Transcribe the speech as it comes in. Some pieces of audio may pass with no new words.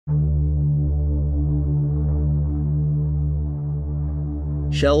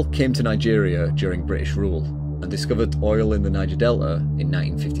Shell came to Nigeria during British rule and discovered oil in the Niger Delta in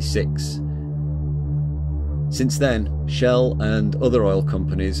 1956. Since then, Shell and other oil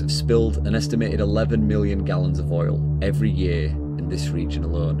companies have spilled an estimated 11 million gallons of oil every year in this region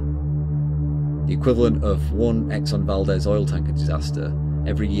alone. The equivalent of one Exxon Valdez oil tanker disaster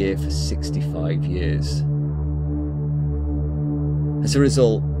every year for 65 years. As a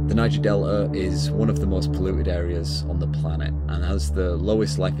result, the Niger Delta is one of the most polluted areas on the planet and has the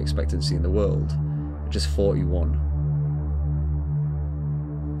lowest life expectancy in the world, at just 41.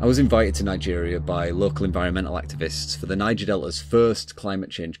 I was invited to Nigeria by local environmental activists for the Niger Delta's first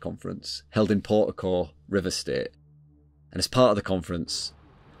climate change conference, held in Port Harcourt, River State. And as part of the conference,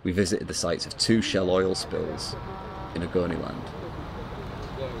 we visited the sites of 2 Shell oil spills in Ogoniland.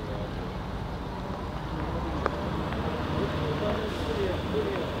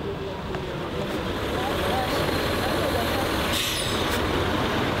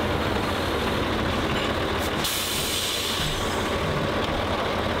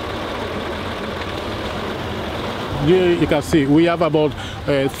 You can see we have about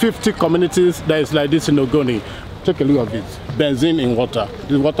 50 communities that is like this in Ogoni. Take a look at this. Benzene in water.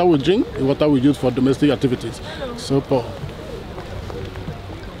 The water we drink, the water we use for domestic activities. So poor.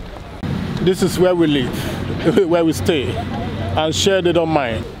 This is where we live, where we stay, and Shell they don't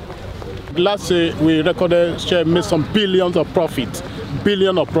mind. Last year we recorded Shell made some billions of profit.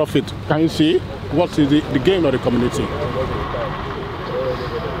 Billion of profit. Can you see what is the gain of the community?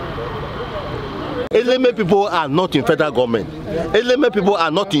 Eleme people are not in federal government. Eleme people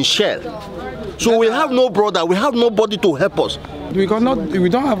are not in Shell. So we have no brother, we have nobody to help us. We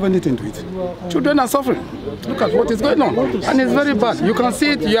don't have anything to eat. Children are suffering. Look at what is going on. And it's very bad. You can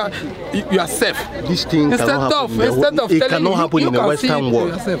see it, you are safe. This thing cannot happen in the Western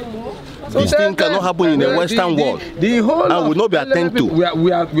world. This thing cannot happen in the Western world. And will not be attended to.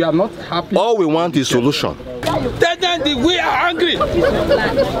 We are not happy. All we want is solution. Tell them we are angry.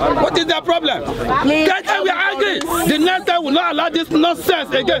 What is the problem? Tell them we are angry. The next time will not allow this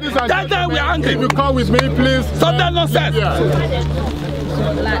nonsense again. Tell them we are angry. If you come with me, please. Stop that nonsense.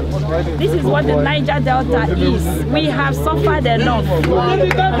 This is what the Niger Delta is. We have suffered enough.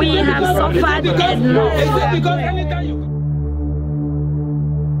 We have suffered enough.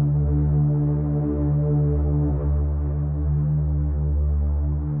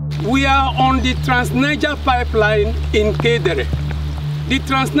 We are on the Trans-Niger pipeline in K-Dere. The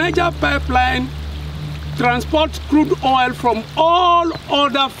Trans-Niger pipeline transports crude oil from all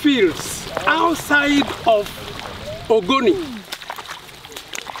other fields outside of Ogoni.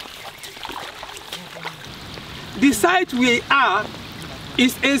 The site we are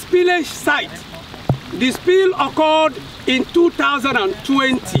is a spillage site. The spill occurred in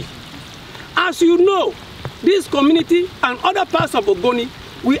 2020. As you know, this community and other parts of Ogoni,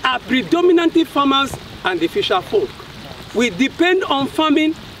 we are predominantly farmers and the fisher folk. We depend on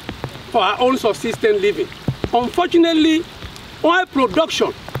farming for our own subsistence living. Unfortunately, oil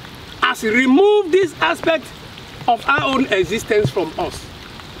production has removed this aspect of our own existence from us.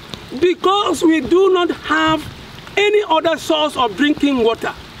 Because we do not have any other source of drinking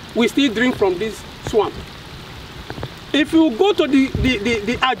water, we still drink from this swamp. If you go to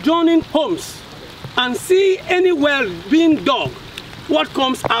the adjoining homes and see any well being dug, what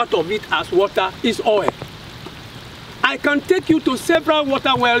comes out of it as water is oil. I can take you to several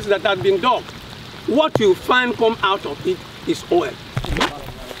water wells that have been dug. What you find come out of it is oil.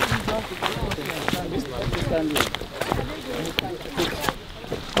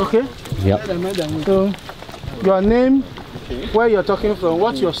 Okay? Yep. So, your name, where you're talking from,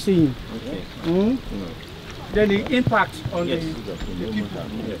 what you're seeing. Then the impact on the people.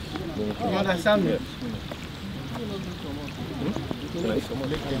 You understand me?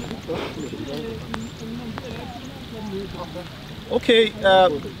 Okay,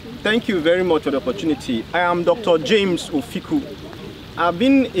 thank you very much for the opportunity. I am Dr. James Ofiku. I've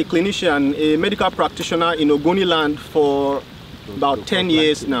been a clinician, a medical practitioner in Ogoniland for about 10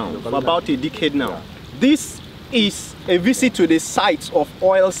 years now, for about a decade now. This is a visit to the sites of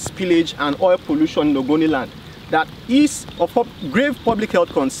oil spillage and oil pollution in Ogoniland that is of grave public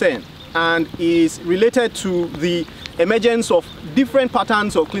health concern and is related to the emergence of different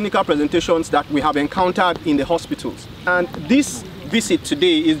patterns of clinical presentations that we have encountered in the hospitals. And this visit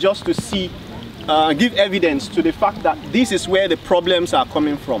today is just to see, give evidence to the fact that this is where the problems are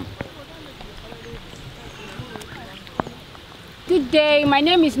coming from. Good day, my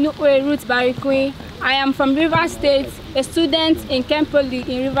name is Nukwe Ruth Barikwe. I am from River State, a student in Kempoli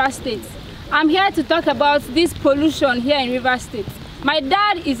in River State. I'm here to talk about this pollution here in River State. My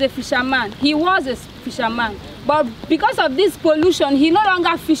dad is a fisherman. He was a fisherman. But because of this pollution, he no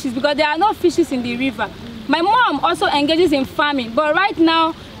longer fishes because there are no fishes in the river. My mom also engages in farming, but right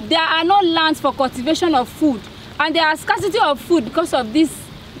now there are no lands for cultivation of food, and there are scarcity of food because of these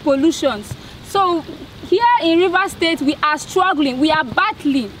pollutions. So here in River State, we are struggling, we are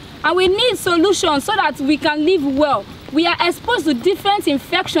battling, and we need solutions so that we can live well. We are exposed to different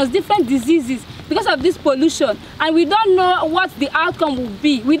infections, different diseases because of this pollution, and we don't know what the outcome will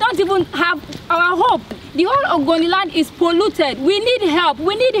be. We don't even have our hope. The whole Ogoniland is polluted. We need help.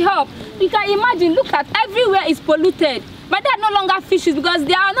 We need help. You can imagine, look at everywhere is polluted. But there are no longer fishes because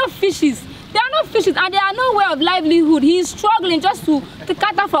there are no fishes. There are no fishes and there are no way of livelihood. He is struggling just to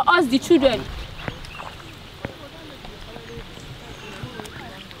cater for us, the children.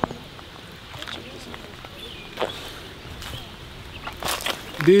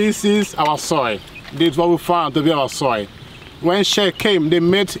 This is our soil. This is what we found to be our soil. When Shell came, they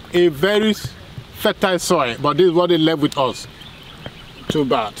made a very fertile soil, but this is what they left with us. Too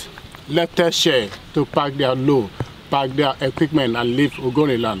bad. Let us share to pack their load, pack their equipment and leave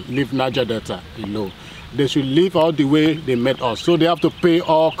Ogoniland, leave Niger Delta alone. They should leave all the way they met us. So they have to pay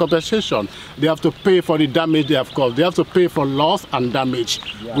all compensation. They have to pay for the damage they have caused. They have to pay for loss and damage.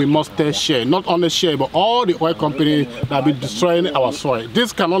 We must share, not only share, but all the oil companies that have been destroying our soil.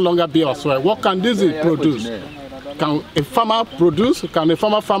 This can no longer be our soil. What can this produce? Can a farmer produce? Can a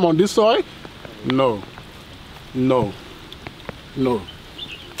farmer farm on this soil? No. No. No.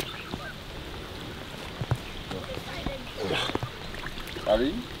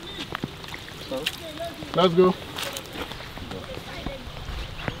 Let's go.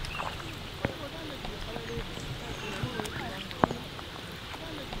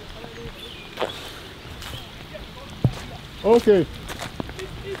 Okay.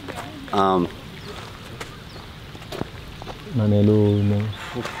 So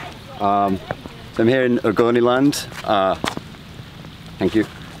I'm here in Ogoniland. Thank you.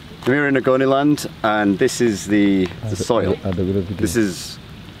 I'm here in Ogoniland, and this is the soil. This is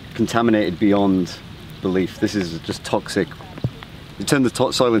contaminated beyond belief. This is just toxic. You turn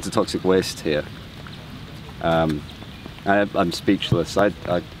the soil into toxic waste here. I'm speechless.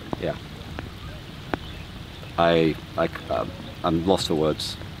 Yeah. I'm lost for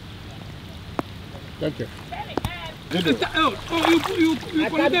words. Thank you. You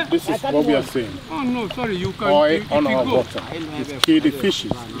This is what we are saying. Oh no, sorry, you can. Oil on our water. It kills the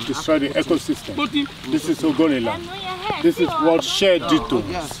fishes. It destroys the ecosystem. This is Ogoniland. This is what Shell did to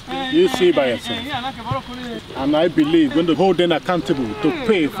us. You see by yourself. And I believe we're going to hold them accountable to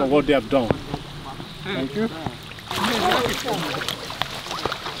pay for what they have done. Thank you.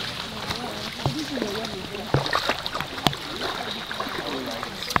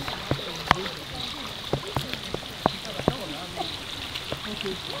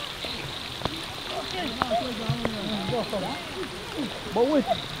 But wait.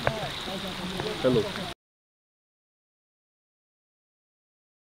 Hello.